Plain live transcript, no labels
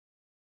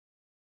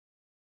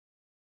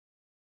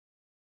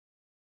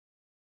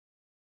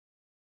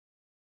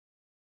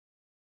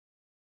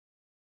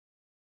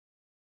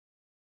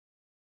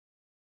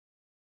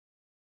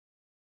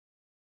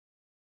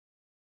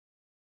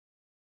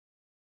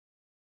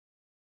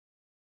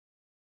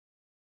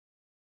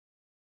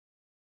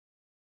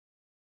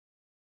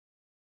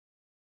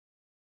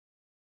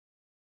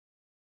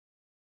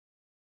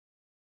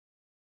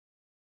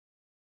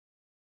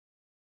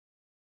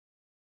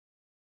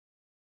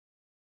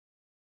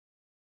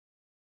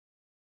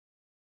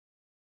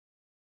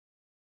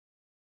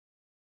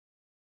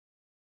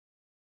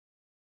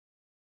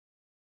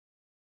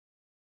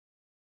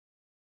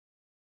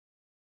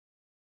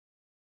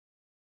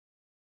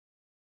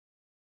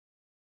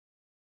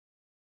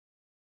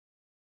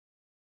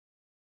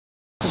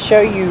show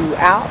you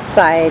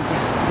outside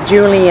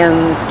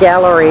Julien's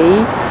gallery,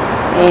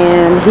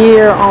 and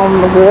here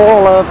on the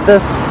wall of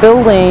this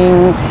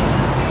building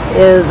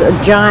is a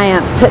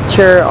giant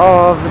picture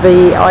of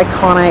the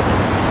iconic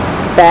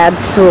Bad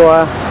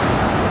Tour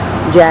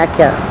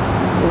jacket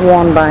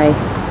worn by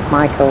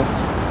Michael,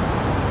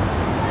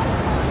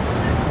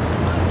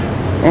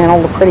 and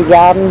all the pretty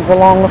gardens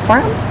along the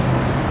front,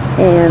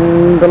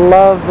 and the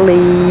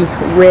lovely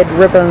red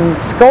ribbon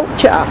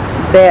sculpture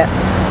that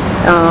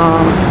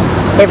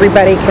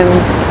everybody can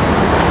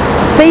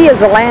see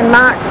as a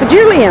landmark for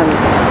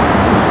Julien's.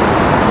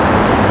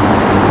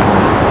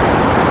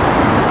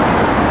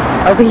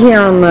 Over here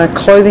on the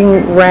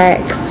clothing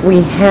racks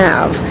we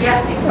have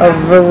a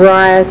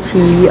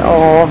variety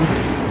of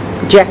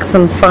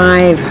Jackson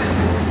 5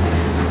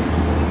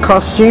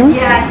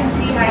 costumes. Yeah, I can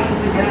see how you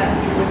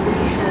would be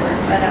sure,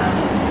 but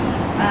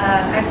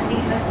I've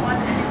seen this one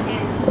and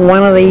it's...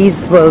 One of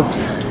these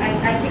was I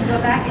can go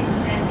back and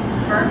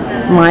confirm the...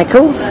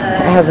 Michael's.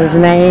 It has his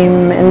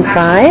name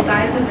inside.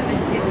 Size of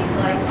it is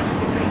like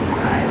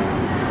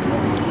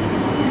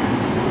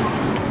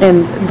 255.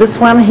 And this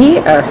one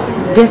here,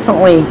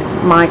 definitely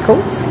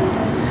Michael's.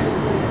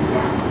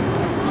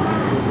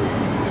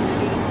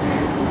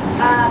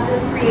 The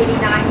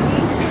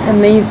 389. And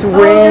these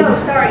red... Oh, no,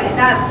 sorry,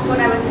 that's what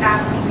I was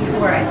asking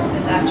before. I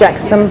said that.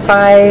 Jackson 5 I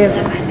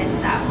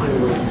missed that one.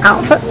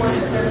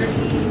 outfits.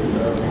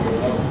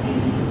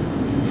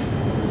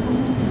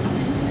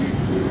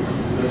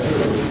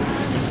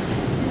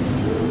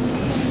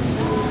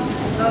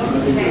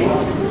 Okay.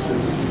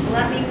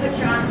 Let me put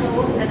you on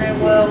hold and I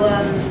will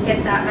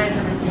get that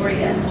measurement for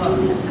you as well.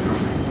 Just a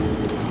moment.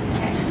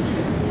 Okay.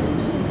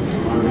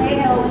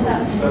 Hey, what's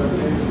up?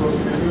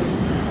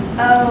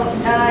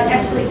 Oh,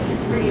 actually,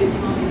 it's for you.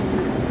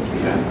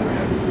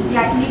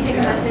 Yeah, can you take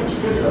a message?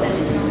 We'll just send it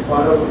to him.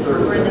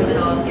 We're in the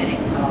middle of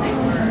getting something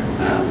for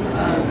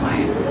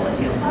client.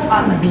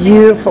 Awesome.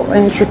 Beautiful,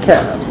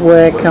 intricate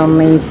work on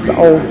these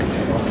old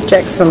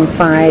Jackson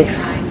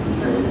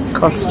 5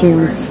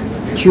 costumes,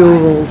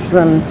 jewels,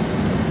 and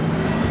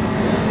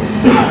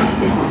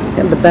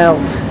the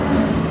belt.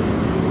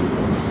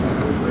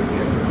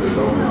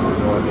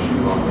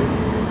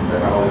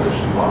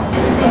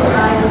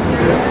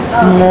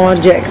 More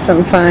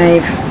Jackson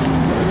 5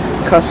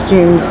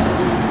 costumes.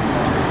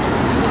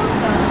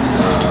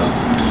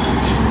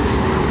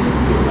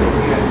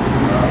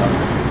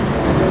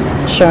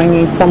 Showing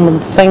you some of the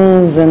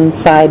things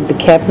inside the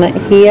cabinet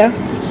here.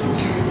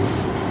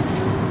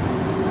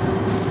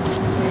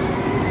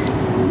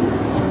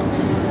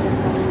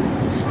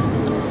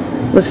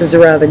 This is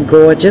rather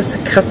gorgeous, a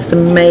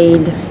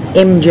custom-made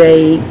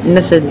MJ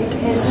knitted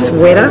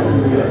sweater.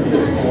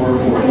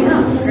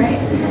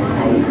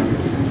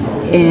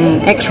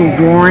 And actual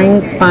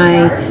drawings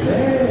by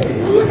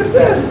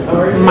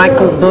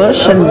Michael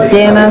Bush and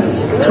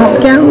Dennis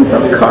Tompkins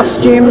of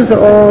costumes,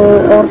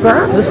 all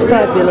autographed. This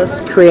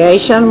fabulous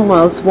creation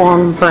was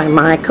worn by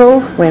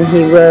Michael when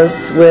he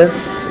was with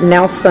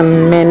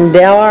Nelson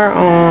Mandela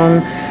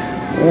on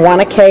one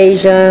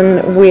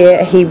occasion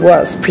where he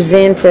was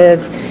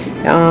presented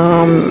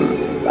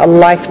a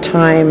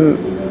Lifetime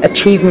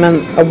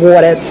Achievement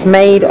Award. It's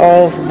made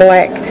of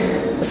black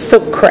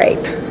silk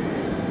crepe.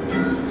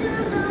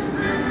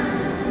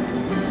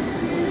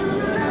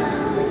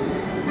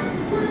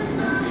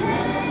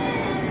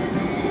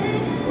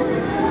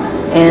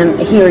 And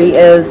here he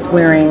is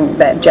wearing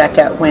that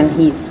jacket when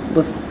he's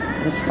with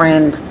his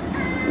friend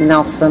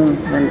Nelson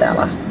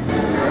Mandela.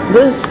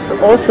 This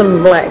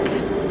awesome black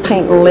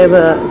paint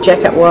leather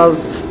jacket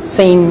was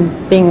seen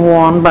being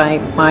worn by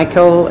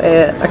Michael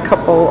at a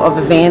couple of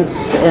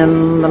events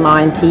in the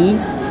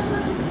 90s.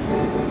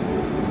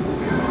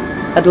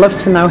 I'd love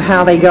to know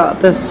how they got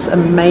this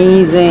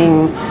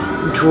amazing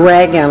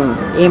dragon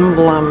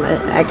emblem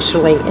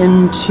actually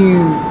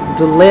into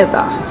the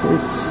leather.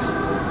 It's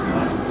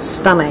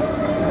stunning.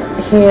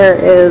 Here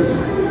is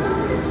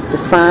the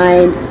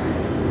side,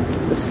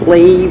 the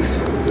sleeve.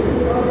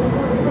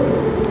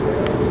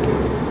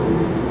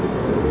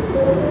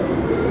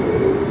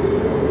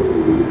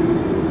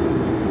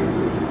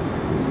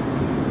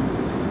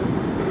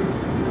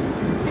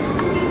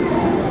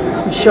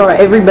 I'm sure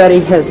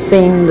everybody has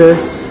seen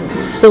this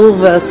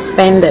silver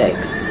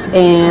spandex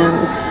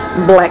and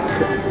black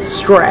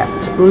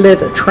strapped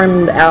leather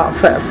trimmed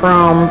outfit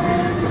from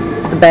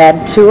the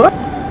Bad Tour.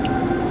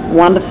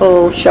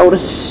 Wonderful shoulder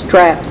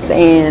straps,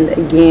 and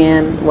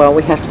again, well,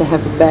 we have to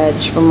have a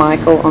badge for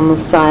Michael on the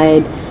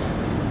side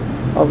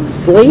of the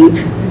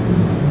sleeve.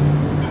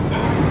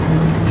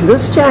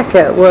 This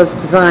jacket was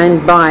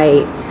designed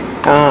by,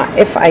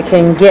 if I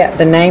can get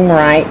the name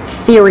right,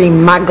 Theory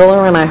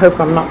Muggler, and I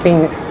hope I'm not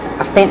being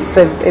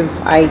offensive if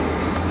I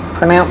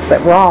pronounce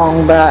it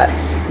wrong, but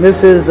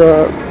this is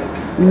a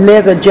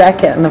leather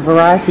jacket in a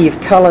variety of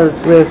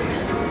colors with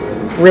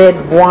red,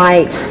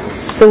 white,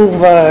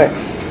 silver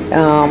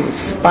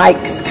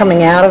spikes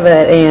coming out of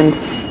it, and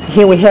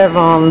here we have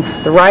on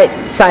the right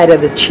side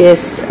of the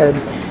chest a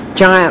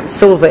giant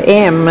silver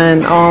M,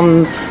 and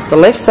on the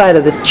left side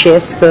of the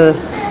chest the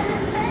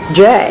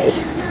J.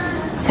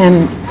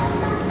 And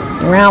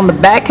around the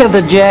back of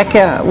the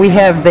jacket we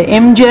have the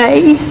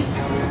MJ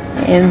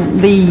and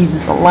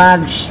these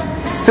large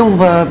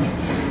silver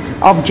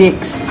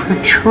objects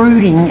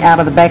protruding out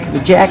of the back of the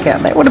jacket.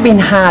 That would have been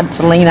hard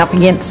to lean up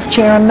against a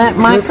chair in that,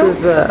 Michael. This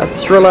is a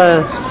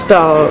Thriller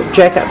style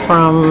jacket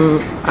from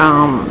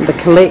the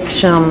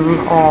collection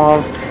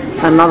of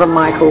another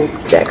Michael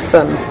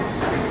Jackson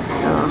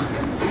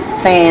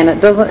fan.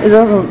 It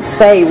doesn't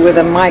say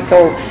whether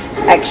Michael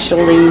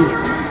actually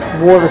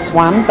wore this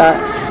one, but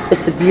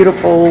it's a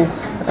beautiful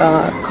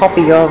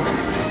copy of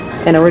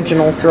an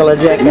original Thriller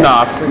jacket.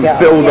 No,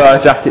 fit all the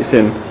jackets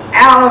in.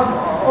 Out of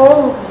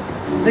all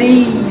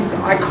these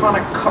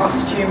iconic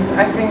costumes,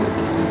 I think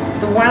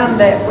the one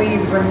that we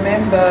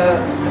remember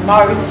the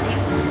most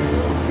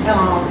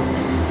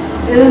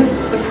is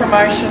the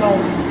promotional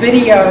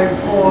video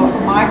for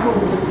Michael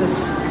with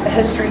this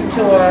history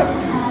tour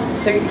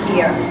suit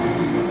here,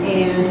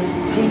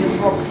 and he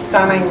just looks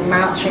stunning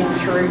marching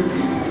through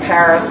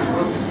Paris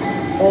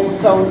with all the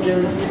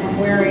soldiers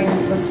wearing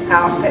this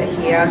outfit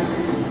here.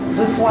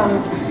 This one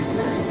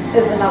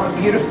is another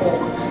beautiful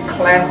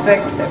classic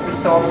that we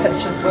saw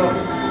pictures of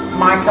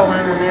Michael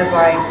in, and as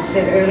I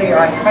said earlier,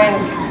 I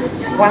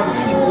think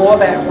once he wore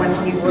that when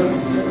he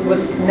was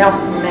with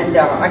Nelson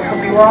Mandela. I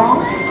could be wrong,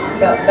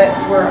 but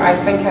that's where I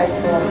think I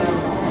saw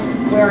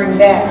him wearing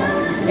that.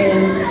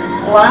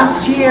 And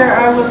last year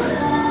I was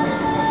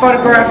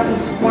photographed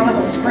with one of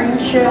the Scream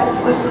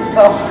shirts. This is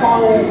the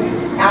whole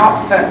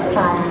outfit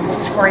from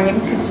Scream,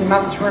 because you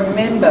must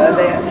remember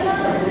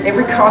that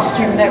every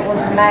costume that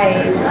was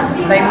made,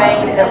 they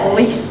made at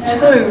least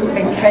two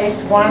in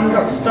case one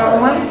got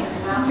stolen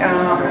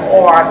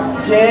or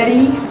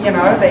dirty, you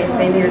know, they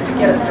needed to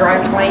get it dry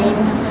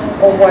cleaned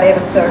or whatever.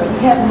 So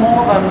he had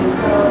more than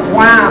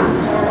one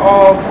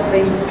of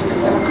these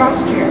particular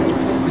costumes.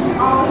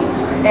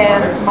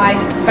 And my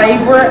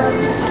favorite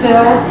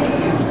still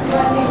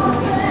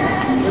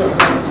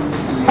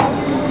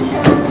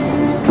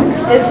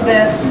is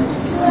this.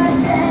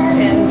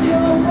 And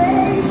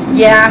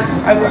yeah,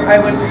 I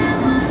would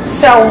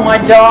sell my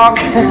dog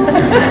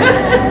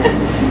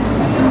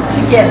to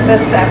get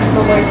this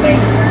absolutely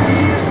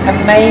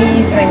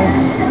amazing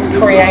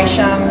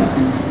creation.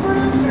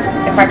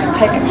 If I could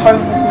take it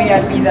home with me,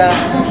 I'd be the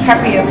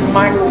happiest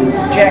Michael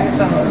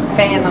Jackson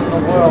fan in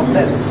the world.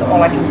 That's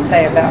all I can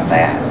say about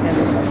that. And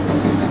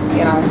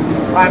you know,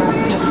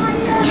 I'm just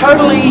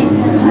totally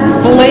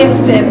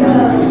blessed and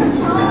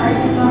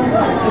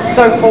just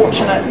so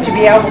fortunate to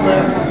be able to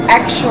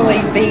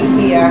actually be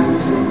here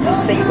to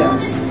see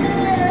this.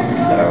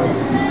 So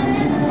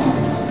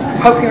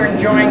hope you're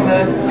enjoying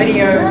the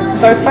video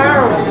so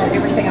far with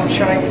everything I'm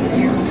showing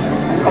you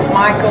of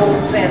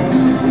Michael's. And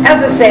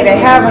as I say, they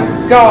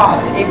haven't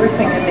got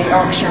everything in the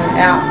auction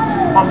out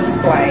on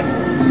display.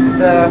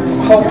 The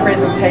whole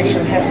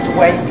presentation has to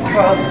wait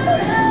because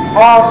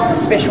of the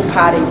special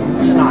party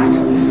tonight.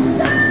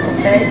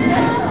 Okay?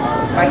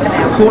 Bye for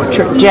now.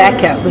 Portrait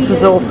jacket. This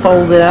is all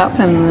folded up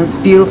in this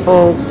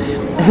beautiful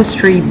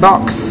history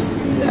box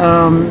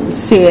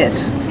set,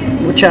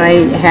 which I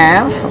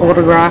have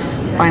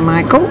autographed by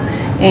Michael,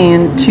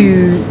 and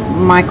to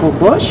Michael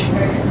Bush.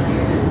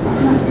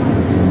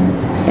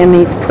 And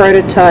these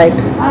prototype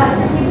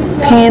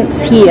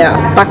pants here,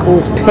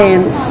 buckled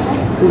pants,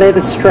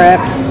 leather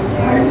straps,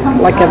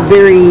 like a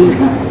very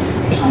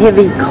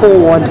heavy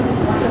cord.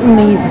 And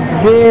these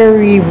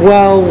very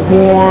well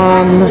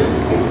worn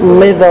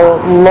leather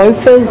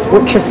loafers,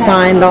 which are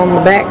signed on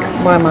the back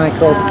by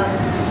Michael.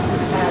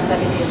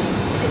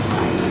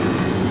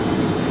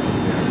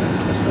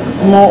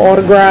 More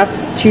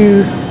autographs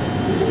to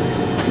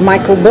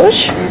Michael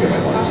Bush.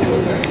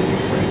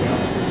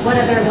 What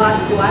other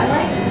lots do I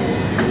like?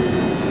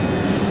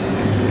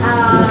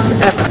 This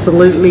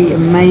absolutely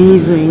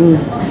amazing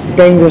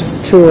Dangerous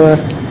Tour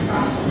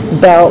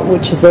belt,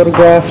 which is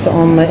autographed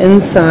on the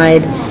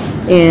inside,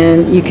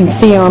 and you can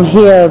see on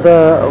here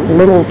the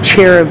little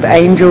cherub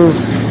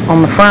angels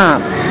on the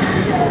front.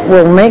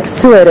 Well,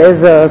 next to it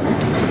is a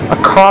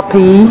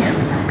copy,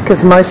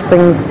 because most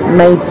things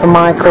made for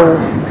Michael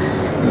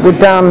were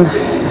done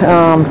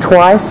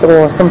twice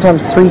or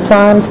sometimes 3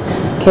 times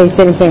in case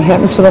anything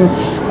happened to them.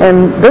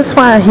 And this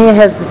one here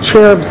has the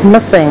cherubs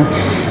missing,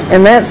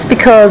 and that's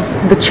because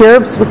the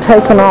cherubs were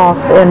taken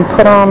off and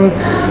put on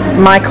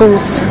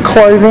Michael's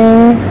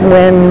clothing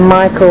when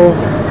Michael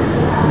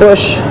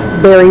Bush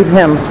buried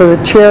him. So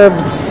the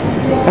cherubs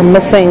are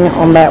missing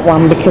on that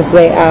one because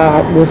they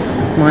are with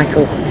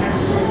Michael.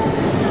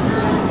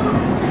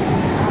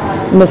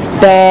 And this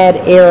bad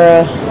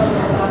era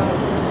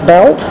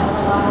belt,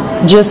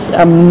 just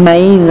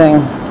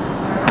amazing.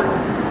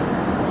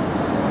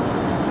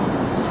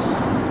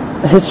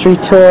 History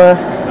Tour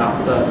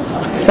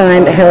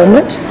signed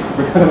helmet.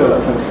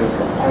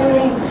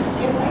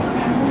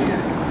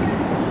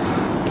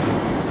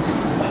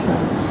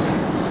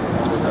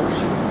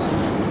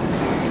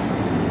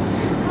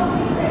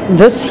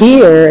 This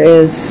here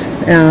is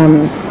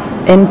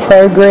in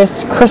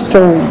progress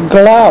crystal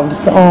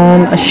gloves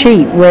on a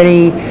sheet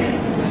ready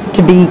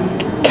to be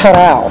cut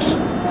out.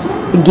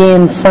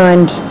 Again,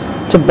 signed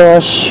to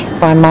Bush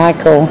by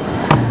Michael.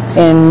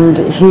 And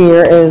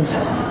here is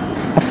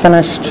a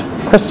finished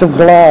crystal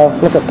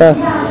glove. Look at the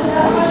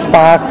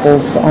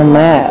sparkles on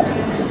that.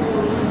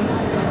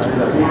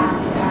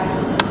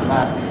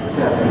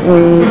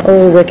 We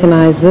all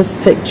recognize this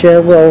picture.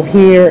 Well,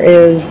 here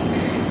is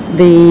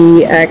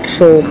the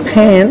actual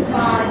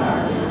pants.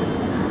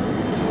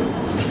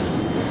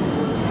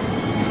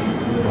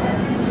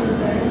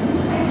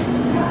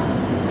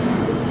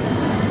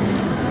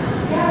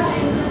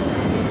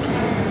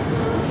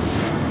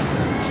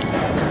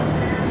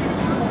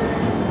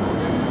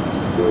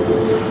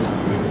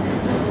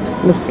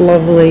 This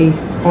lovely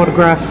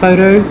autograph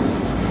photo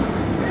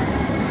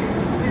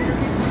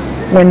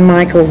when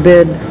Michael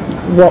did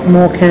What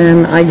More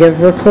Can I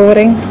Give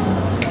recording.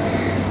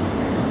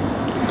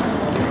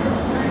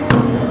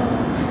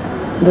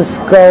 This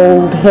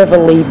gold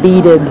heavily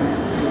beaded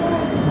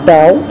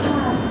belt.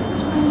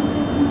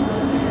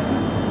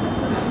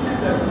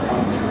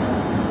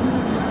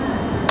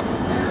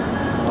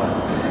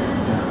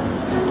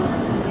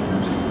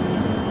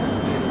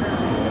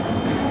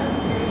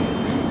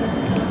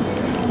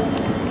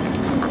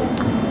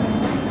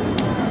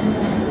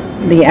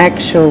 The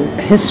actual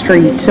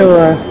history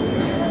tour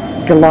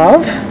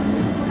glove.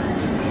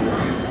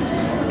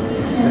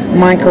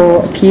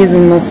 Michael appears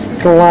in this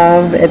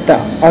glove at the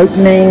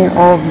opening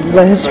of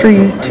the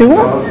history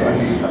tour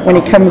when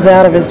he comes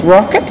out of his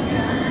rocket.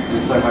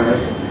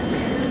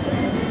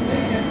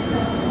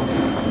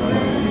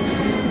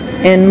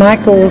 And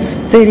Michael's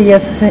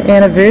 30th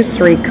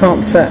anniversary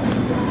concert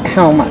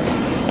helmet.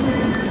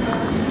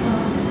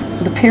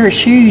 The pair of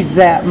shoes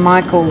that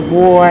Michael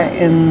wore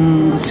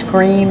in the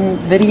Scream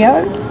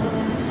video.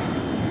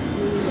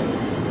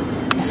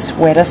 A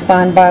sweater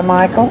signed by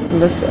Michael.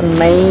 This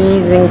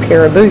amazing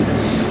pair of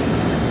boots.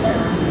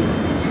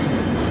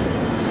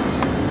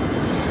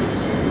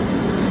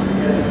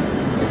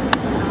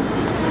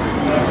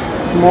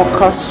 More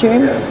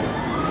costumes.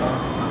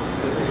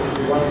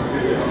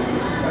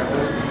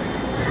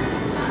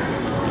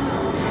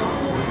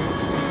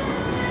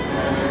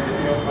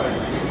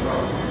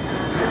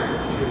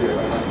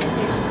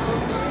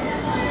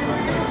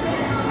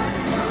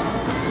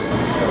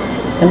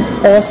 An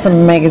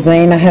awesome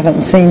magazine. I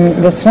haven't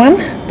seen this one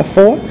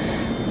before.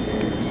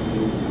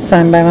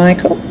 Signed by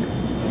Michael.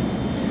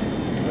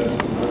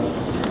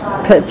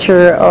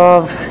 Picture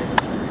of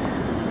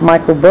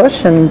Michael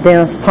Bush and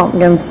Dennis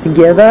Tompkins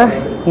together,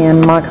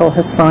 and Michael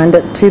has signed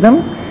it to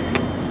them.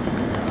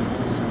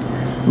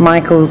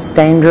 Michael's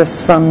dangerous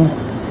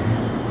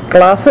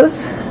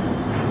sunglasses.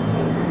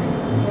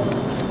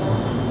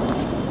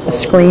 A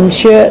Scream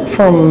shirt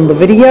from the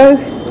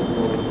video.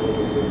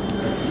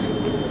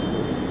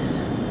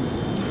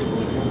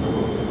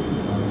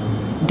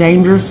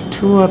 Dangerous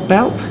tour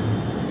belt.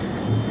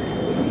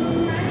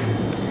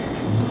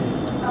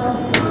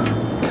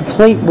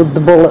 Complete with the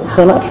bullets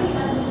in it.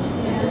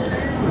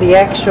 The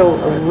actual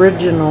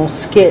original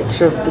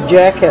sketch of the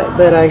jacket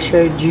that I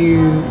showed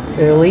you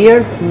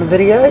earlier in the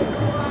video.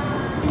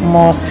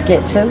 More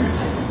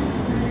sketches.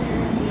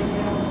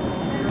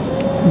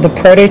 The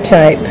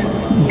prototype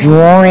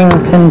drawing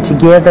pinned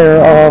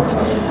together of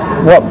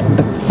what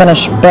the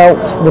finished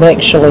belt would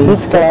actually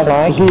look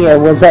like. Here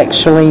was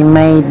actually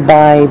made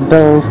by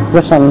Bill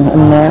Whitton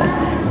in the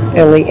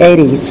early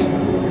 80s.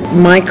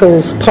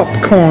 Michael's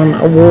Popcorn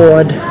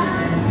Award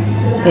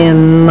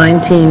in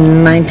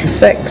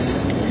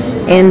 1996.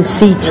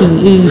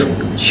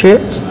 NCTE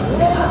shirt.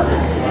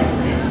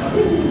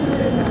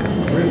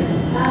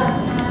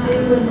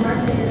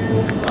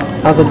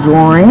 Other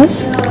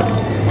drawings.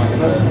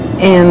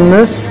 And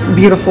this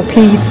beautiful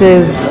piece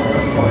is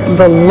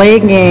the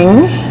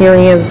legging. Here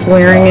he is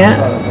wearing it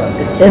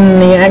in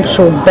the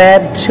actual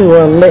bad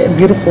tour,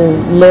 beautiful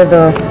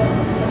leather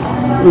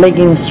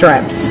legging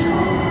straps.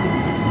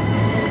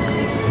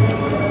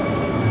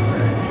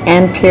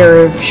 And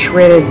pair of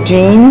shredded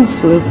jeans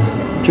with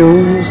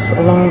jewels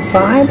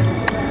alongside.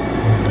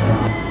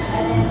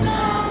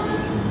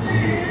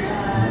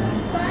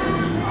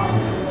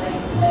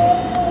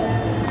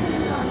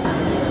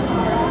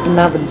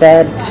 Another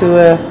bad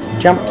tour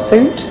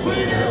jumpsuit.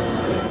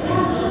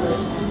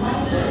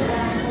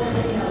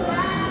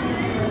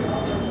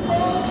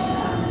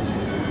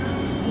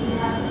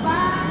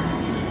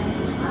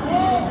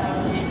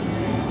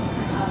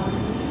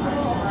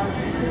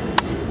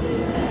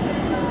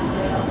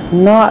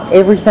 Not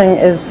everything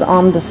is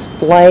on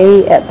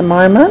display at the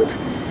moment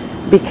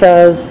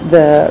because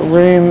the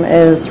room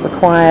is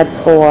required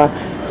for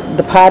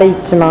the party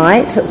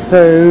tonight,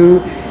 so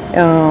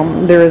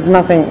there is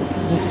nothing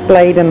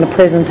displayed in the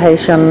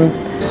presentation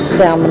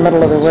down the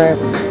middle of the room.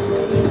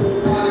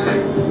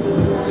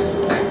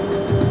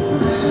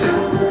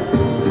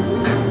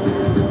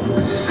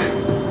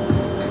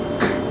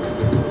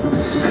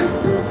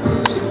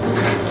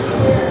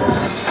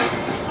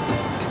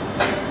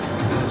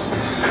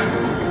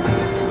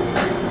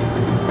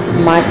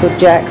 Michael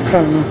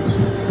Jackson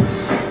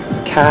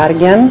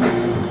cardigan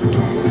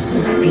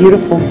with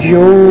beautiful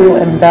jewel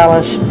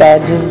embellished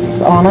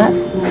badges on it,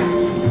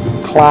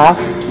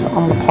 clasps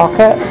on the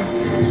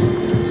pockets.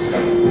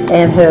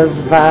 and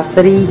his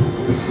varsity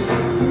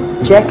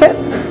jacket,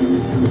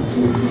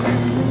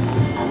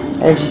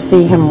 as you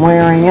see him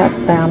wearing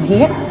it down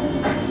here.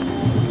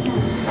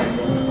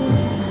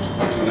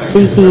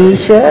 CTE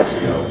shirt.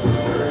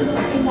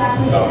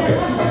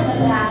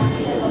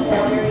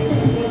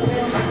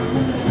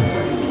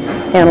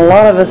 And a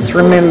lot of us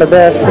remember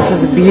this. This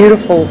is a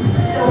beautiful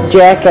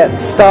jacket,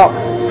 stock,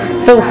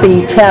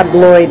 filthy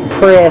tabloid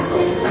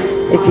press.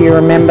 If you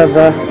remember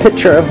the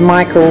picture of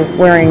Michael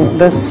wearing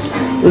this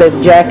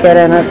live jacket,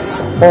 and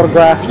it's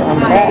autographed on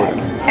the back.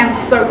 I'm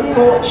so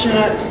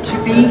fortunate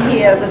to be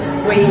here this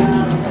week,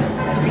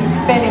 to be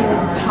spending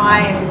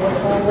time with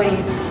all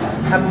these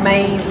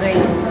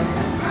amazing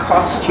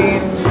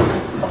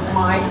costumes of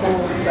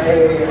Michael's.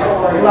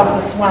 I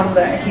love this one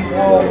that he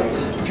wore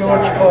with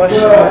George Bush.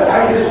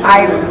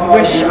 I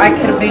wish I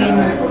could have been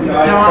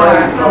Donna,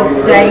 his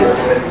date,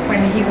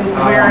 when he was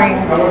wearing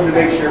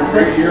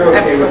this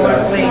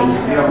absolutely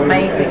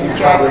amazing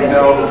jacket.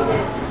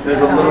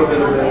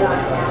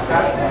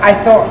 I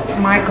thought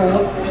Michael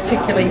looked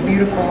particularly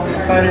beautiful in the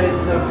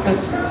photos of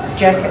this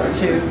jacket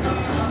too.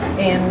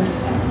 And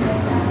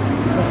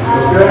this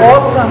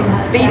awesome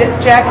Beat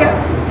It jacket.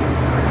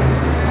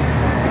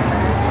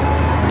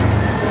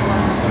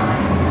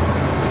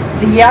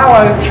 The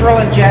yellow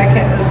Thriller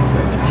jacket is a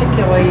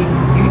particularly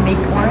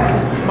unique one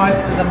because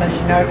most of them, as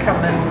you know, come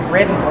in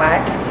red and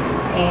black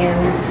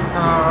and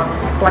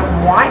black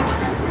and white.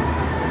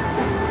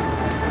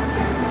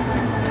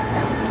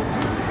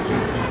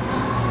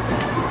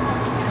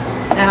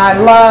 And I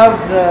love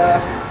the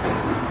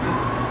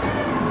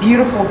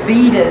beautiful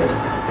beaded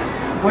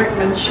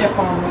workmanship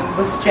on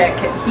this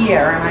jacket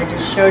here, and I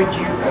just showed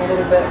you a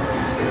little bit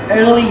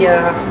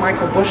earlier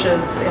Michael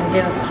Bush's and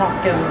Dennis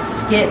Tompkins'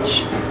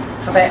 sketch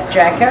for that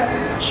jacket,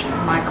 which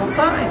Michael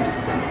signed.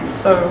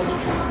 So,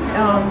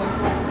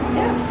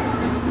 yes,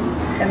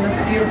 and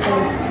this beautiful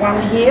one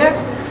here.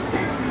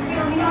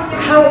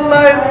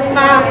 Hello,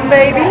 Mom,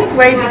 baby,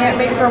 waving at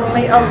me from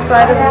the other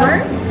side of the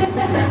room.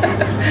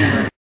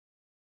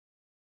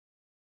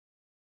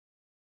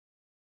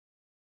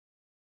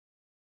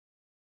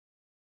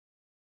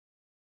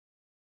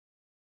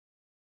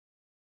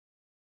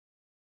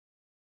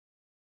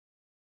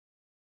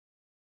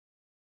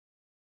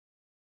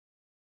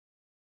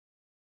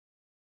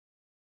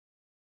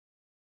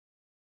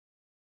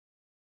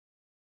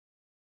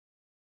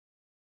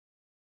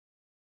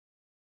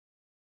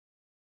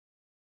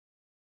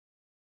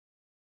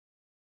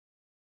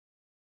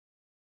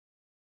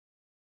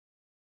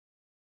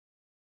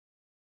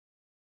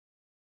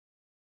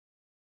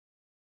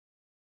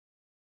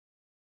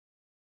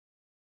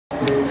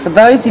 For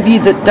those of you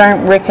that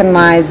don't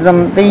recognize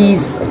them,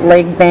 these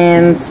leg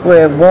bands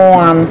were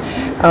worn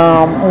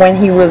when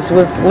he was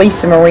with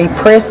Lisa Marie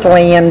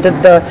Presley and did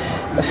the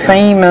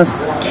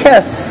famous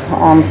kiss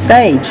on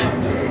stage.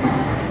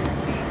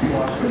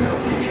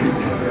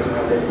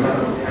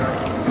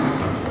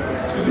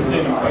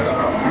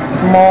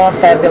 More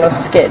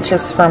fabulous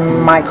sketches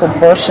from Michael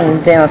Bush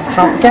and Dennis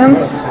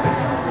Tompkins.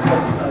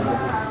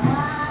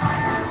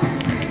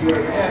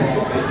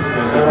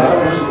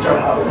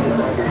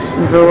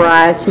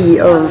 Variety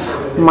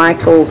of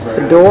Michael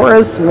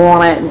fedoras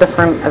worn at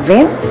different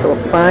events or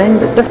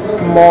signed at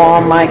different.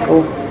 More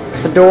Michael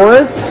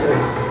fedoras.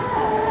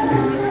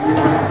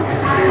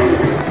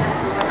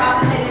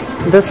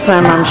 This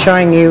time I'm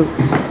showing you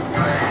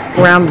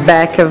around the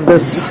back of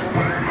this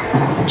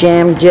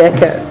jam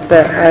jacket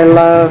that I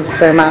love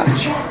so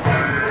much.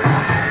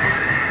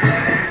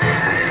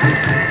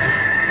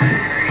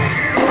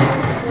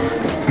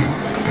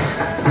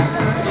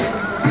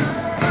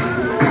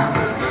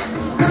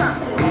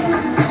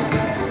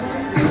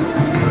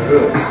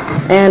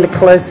 And a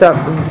close-up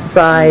of the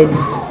sides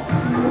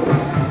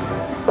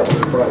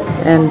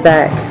and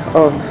back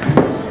of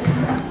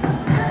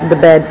the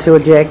bed to a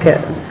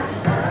jacket.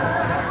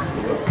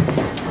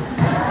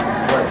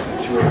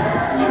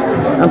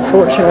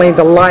 Unfortunately,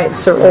 the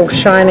lights are all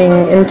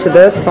shining into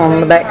this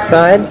on the back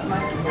side.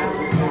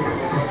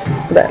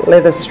 That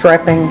leather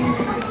strapping.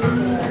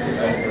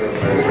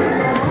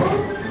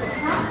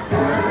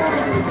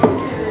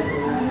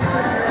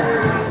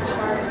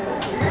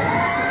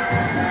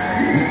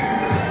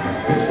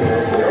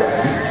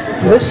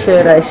 This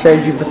shirt I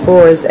showed you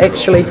before is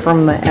actually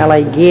from the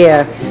LA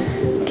Gear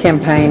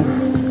campaign.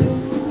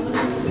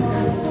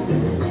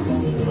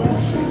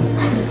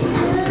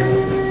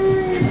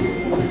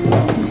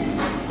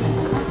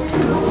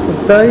 For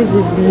those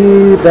of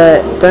you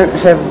that don't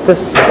have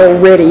this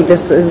already,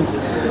 this is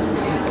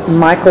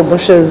Michael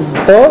Bush's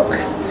book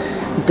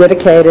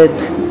dedicated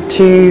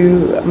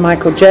to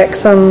Michael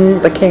Jackson,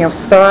 the King of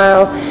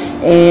Style,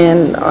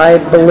 and I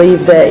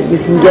believe that you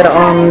can get it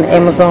on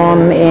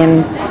Amazon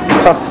and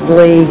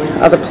possibly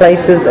other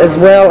places as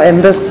well,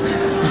 and this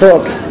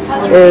book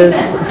is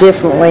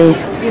definitely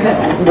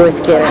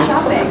worth getting. I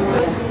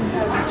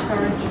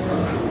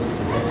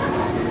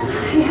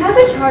have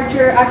a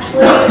charger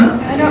actually.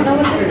 I don't know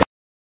what this